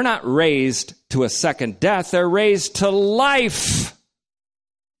 They're not raised to a second death, they're raised to life.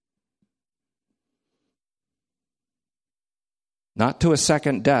 Not to a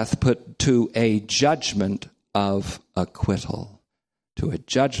second death, but to a judgment of acquittal, to a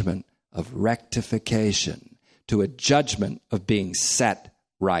judgment of rectification, to a judgment of being set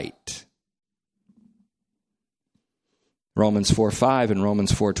right. Romans 4:5 and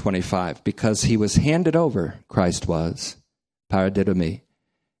Romans 4:25, because he was handed over, Christ was, paradidomi,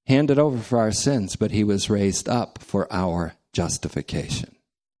 handed over for our sins, but he was raised up for our justification.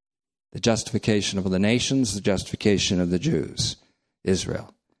 The justification of the nations, the justification of the Jews,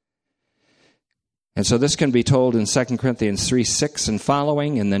 Israel. And so this can be told in 2 Corinthians 3:6 and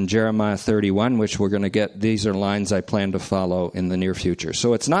following, and then Jeremiah 31, which we're going to get. These are lines I plan to follow in the near future.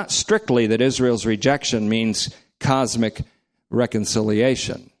 So it's not strictly that Israel's rejection means cosmic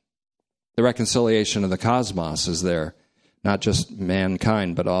reconciliation. The reconciliation of the cosmos is there, not just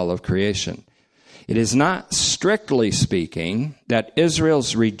mankind, but all of creation. It is not, strictly speaking, that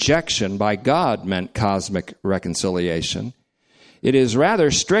Israel's rejection by God meant cosmic reconciliation. It is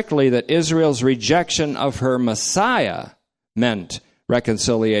rather strictly that Israel's rejection of her Messiah meant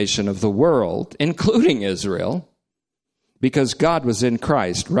reconciliation of the world, including Israel, because God was in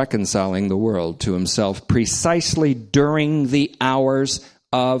Christ reconciling the world to himself precisely during the hours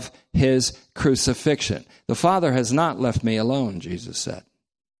of his crucifixion. The Father has not left me alone, Jesus said.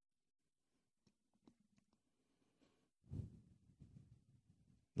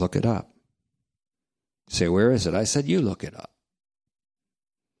 Look it up. You say, where is it? I said, you look it up.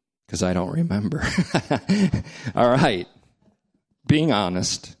 Because I don't remember. All right. Being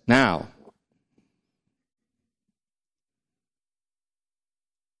honest. Now,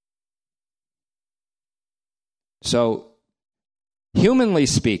 so, humanly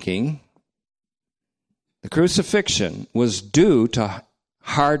speaking, the crucifixion was due to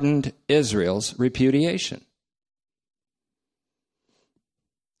hardened Israel's repudiation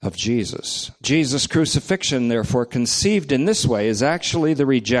of Jesus. Jesus' crucifixion, therefore, conceived in this way, is actually the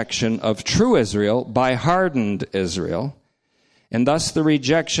rejection of true Israel by hardened Israel, and thus the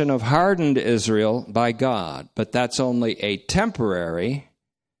rejection of hardened Israel by God. But that's only a temporary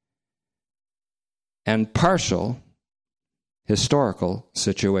and partial historical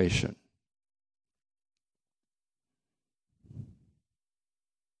situation.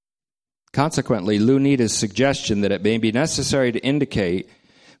 Consequently, Lunita's suggestion that it may be necessary to indicate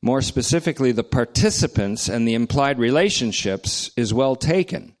more specifically the participants and the implied relationships is well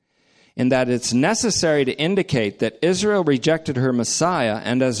taken, in that it's necessary to indicate that Israel rejected her Messiah,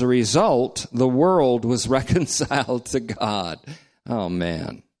 and as a result, the world was reconciled to God. Oh,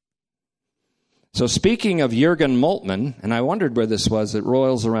 man. So speaking of Jürgen Moltmann, and I wondered where this was, it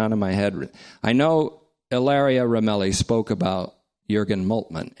roils around in my head. I know Ilaria Ramelli spoke about Jürgen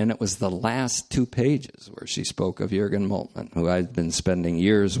Moltmann, and it was the last 2 pages where she spoke of Jürgen Moltmann, who I've been spending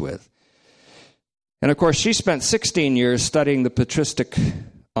years with. And of course, she spent 16 years studying the patristic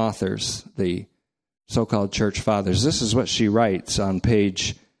authors, the so-called church fathers. This is what she writes on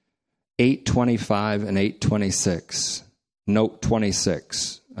page 825 and 826. Note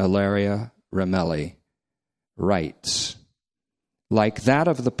 26, Ilaria Ramelli writes, like that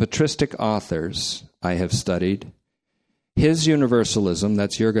of the patristic authors I have studied, his universalism,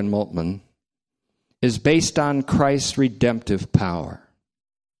 that's Jürgen Moltmann, is based on Christ's redemptive power.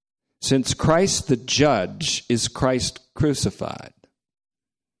 Since Christ the judge is Christ crucified,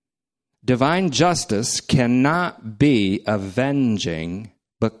 divine justice cannot be avenging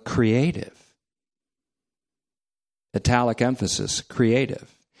but creative. Italic emphasis,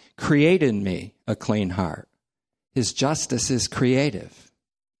 creative. Create in me a clean heart. His justice is creative.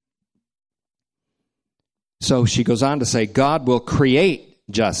 So she goes on to say, God will create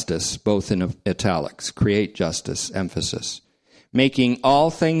justice, both in italics, create justice, emphasis, making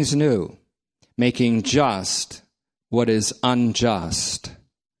all things new, making just what is unjust.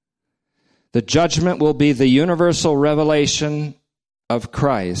 The judgment will be the universal revelation of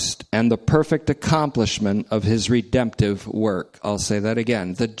Christ and the perfect accomplishment of his redemptive work. I'll say that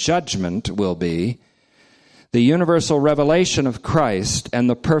again. The judgment will be the universal revelation of Christ and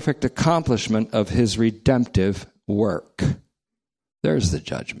the perfect accomplishment of his redemptive work. There's the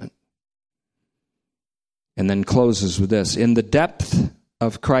judgment. And then closes with this. In the depth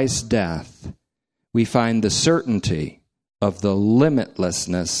of Christ's death, we find the certainty of the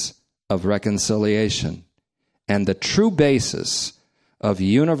limitlessness of reconciliation and the true basis of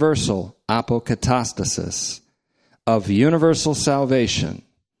universal apokatastasis, of universal salvation,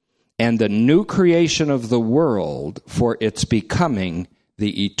 and the new creation of the world for its becoming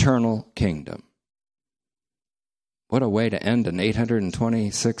the eternal kingdom. What a way to end an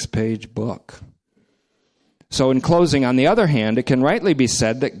 826-page book. So in closing, on the other hand, it can rightly be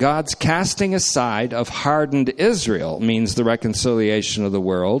said that God's casting aside of hardened Israel means the reconciliation of the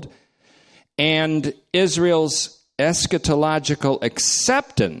world, and Israel's eschatological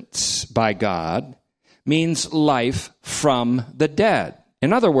acceptance by God means life from the dead.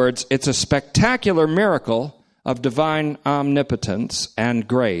 In other words, it's a spectacular miracle of divine omnipotence and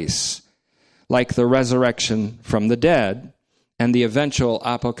grace, like the resurrection from the dead and the eventual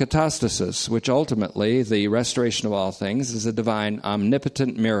apokatastasis, which ultimately, the restoration of all things, is a divine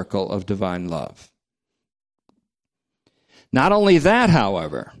omnipotent miracle of divine love. Not only that,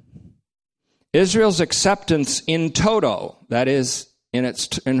 however, Israel's acceptance in toto, that is,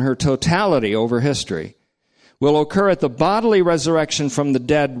 in her totality over history, will occur at the bodily resurrection from the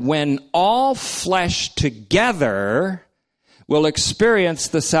dead when all flesh together will experience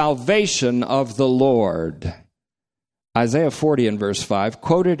the salvation of the Lord. Isaiah 40 in verse 5,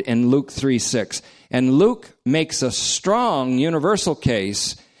 quoted in Luke 3:6. And Luke makes a strong universal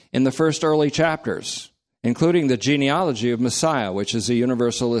case in the first early chapters, including the genealogy of Messiah, which is a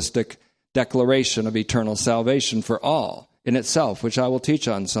universalistic declaration of eternal salvation for all in itself, which I will teach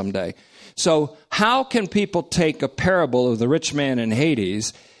on someday. So how can people take a parable of the rich man in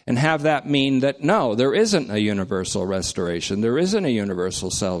Hades and have that mean that, no, there isn't a universal restoration, there isn't a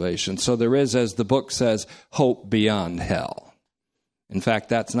universal salvation, so there is, as the book says, hope beyond hell? In fact,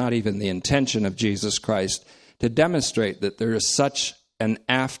 that's not even the intention of Jesus Christ, to demonstrate that there is such an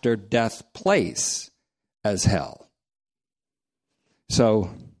after-death place as hell. So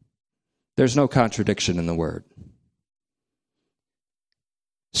there's no contradiction in the word.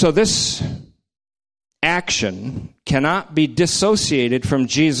 So this action cannot be dissociated from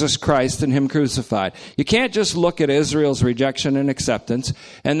Jesus Christ and Him crucified. You can't just look at Israel's rejection and acceptance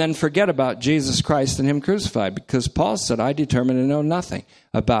and then forget about Jesus Christ and Him crucified, because Paul said, I determined to know nothing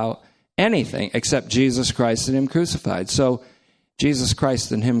about anything except Jesus Christ and Him crucified. So Jesus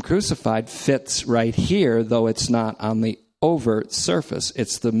Christ and Him crucified fits right here, though it's not on the overt surface.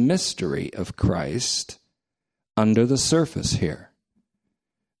 It's the mystery of Christ under the surface here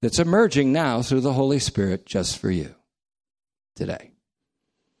that's emerging now through the Holy Spirit just for you today.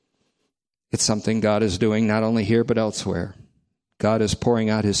 It's something God is doing not only here but elsewhere. God is pouring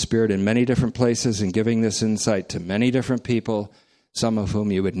out His Spirit in many different places and giving this insight to many different people, some of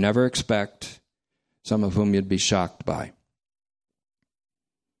whom you would never expect, some of whom you'd be shocked by.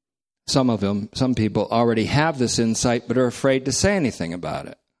 Some people already have this insight but are afraid to say anything about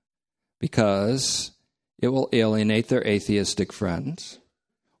it because it will alienate their atheistic friends,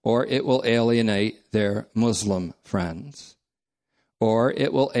 or it will alienate their Muslim friends, or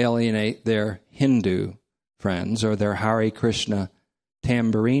it will alienate their Hindu friends or their Hare Krishna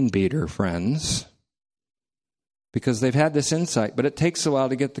tambourine beater friends, because they've had this insight, but it takes a while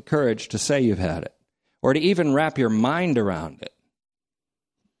to get the courage to say you've had it, or to even wrap your mind around it.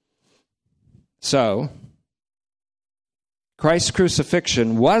 So, Christ's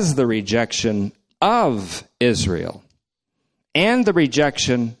crucifixion was the rejection of Israel and the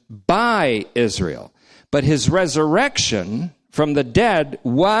rejection by Israel. But His resurrection from the dead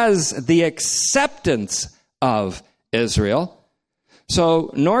was the acceptance of Israel. So,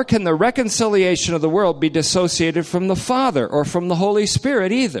 nor can the reconciliation of the world be dissociated from the Father or from the Holy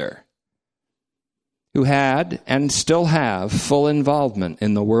Spirit either, who had and still have full involvement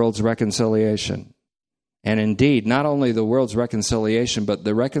in the world's reconciliation. And indeed, not only the world's reconciliation, but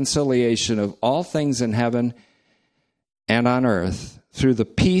the reconciliation of all things in heaven and on earth through the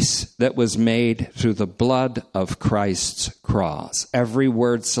peace that was made through the blood of Christ's cross. Every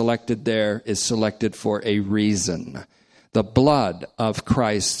word selected there is selected for a reason. The blood of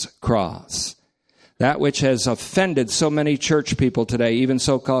Christ's cross. That which has offended so many church people today, even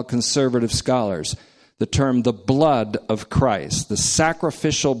so-called conservative scholars, the term the blood of Christ, the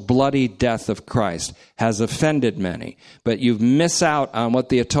sacrificial bloody death of Christ, has offended many. But you miss out on what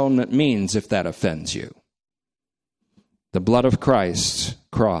the atonement means if that offends you. The blood of Christ's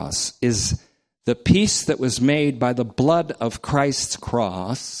cross is the peace that was made by the blood of Christ's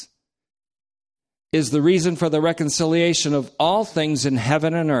cross, is the reason for the reconciliation of all things in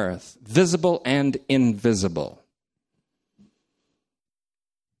heaven and earth, visible and invisible.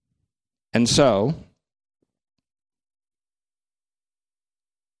 And so,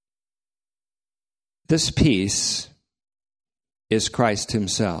 this peace is Christ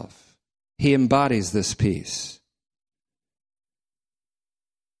Himself. He embodies this peace.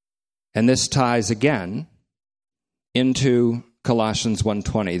 And this ties again into Colossians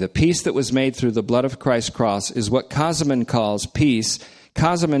 1:20. The peace that was made through the blood of Christ's cross is what Kazeman calls peace.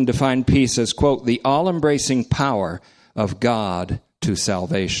 Kazeman defined peace as, quote, the all-embracing power of God to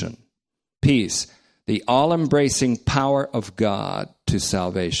salvation. Peace, the all-embracing power of God to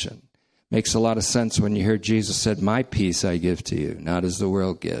salvation. Makes a lot of sense when you hear Jesus said, my peace I give to you, not as the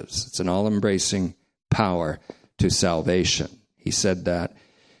world gives. It's an all-embracing power to salvation. He said that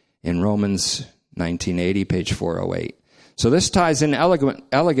in Romans 1980, page 408. So this ties in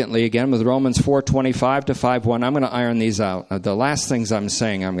elegantly again with Romans 4:25 to 5:1. I'm going to iron these out. The last things I'm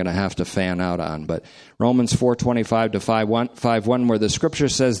saying I'm going to have to fan out on. But Romans 4:25 to 5:1, where the Scripture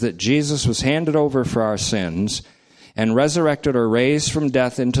says that Jesus was handed over for our sins and resurrected or raised from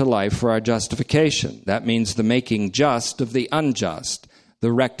death into life for our justification. That means the making just of the unjust,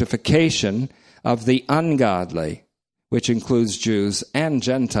 the rectification of the ungodly, which includes Jews and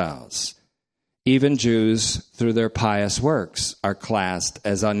Gentiles. Even Jews, through their pious works, are classed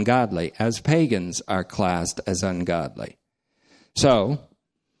as ungodly, as pagans are classed as ungodly. So,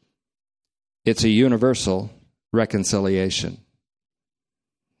 it's a universal reconciliation.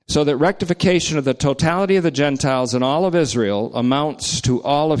 So that rectification of the totality of the Gentiles and all of Israel amounts to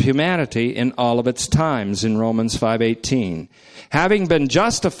all of humanity in all of its times in Romans 5:18. Having been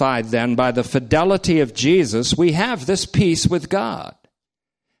justified then by the fidelity of Jesus, we have this peace with God.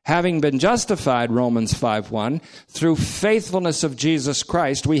 Having been justified, Romans 5:1, through faithfulness of Jesus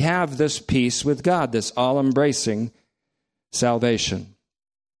Christ, we have this peace with God, this all-embracing salvation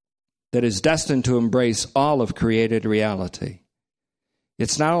that is destined to embrace all of created reality.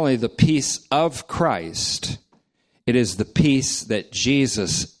 It's not only the peace of Christ, it is the peace that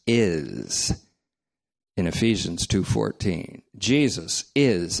Jesus is. In Ephesians 2:14, Jesus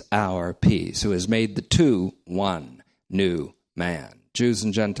is our peace, who has made the two one new man. Jews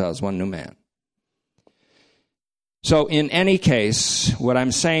and Gentiles, one new man. So in any case, what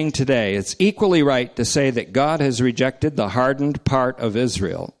I'm saying today, it's equally right to say that God has rejected the hardened part of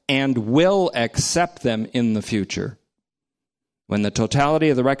Israel and will accept them in the future when the totality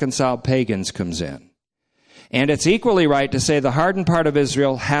of the reconciled pagans comes in. And it's equally right to say the hardened part of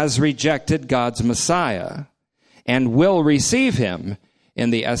Israel has rejected God's Messiah and will receive him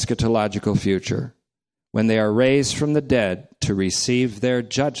in the eschatological future when they are raised from the dead to receive their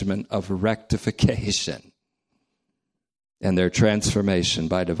judgment of rectification and their transformation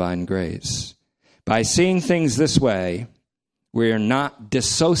by divine grace. By seeing things this way, we are not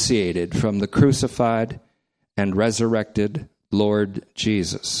dissociated from the crucified and resurrected Lord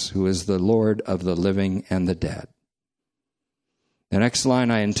Jesus, who is the Lord of the living and the dead. The next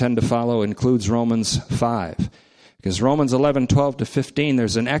line I intend to follow includes Romans 5. Because Romans 11:12-15,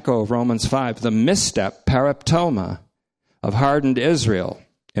 there's an echo of Romans 5. The misstep, paraptoma, of hardened Israel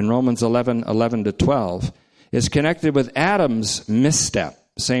in Romans 11:11-12 is connected with Adam's misstep.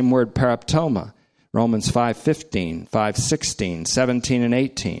 Same word, paraptoma. Romans 5:15, 5:16, 17, and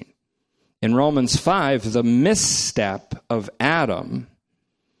 18. In Romans 5, the misstep of Adam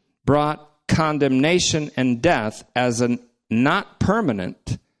brought condemnation and death as a not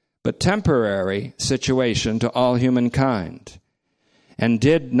permanent but temporary situation to all humankind, and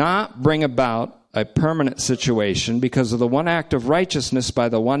did not bring about a permanent situation because of the one act of righteousness by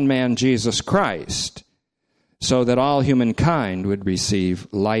the one man, Jesus Christ, so that all humankind would receive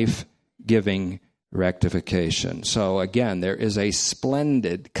life-giving rectification. So again, there is a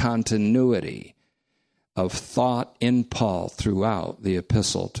splendid continuity of thought in Paul throughout the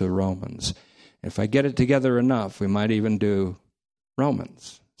epistle to Romans. If I get it together enough, we might even do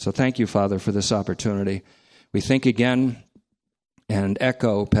Romans. So thank you, Father, for this opportunity. We think again and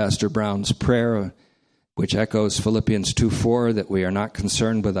echo Pastor Brown's prayer, which echoes Philippians 2:4, that we are not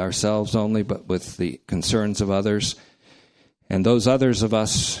concerned with ourselves only, but with the concerns of others. And those others of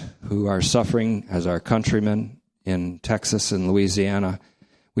us who are suffering as our countrymen in Texas and Louisiana,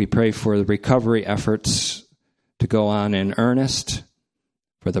 we pray for the recovery efforts to go on in earnest,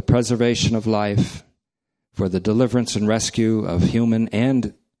 for the preservation of life, for the deliverance and rescue of human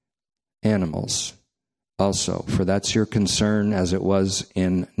and animals also, for that's your concern as it was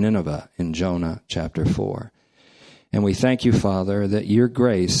in Nineveh in Jonah chapter 4. And we thank you, Father, that your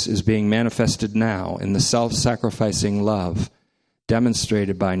grace is being manifested now in the self-sacrificing love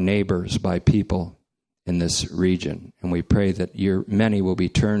demonstrated by neighbors, by people in this region. And we pray that many will be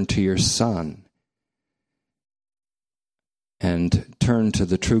turned to your Son and turn to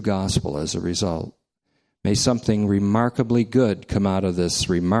the true gospel as a result. May something remarkably good come out of this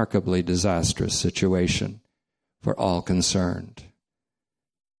remarkably disastrous situation for all concerned.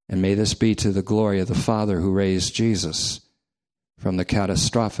 And may this be to the glory of the Father who raised Jesus from the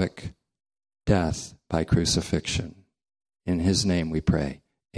catastrophic death by crucifixion. In his name we pray.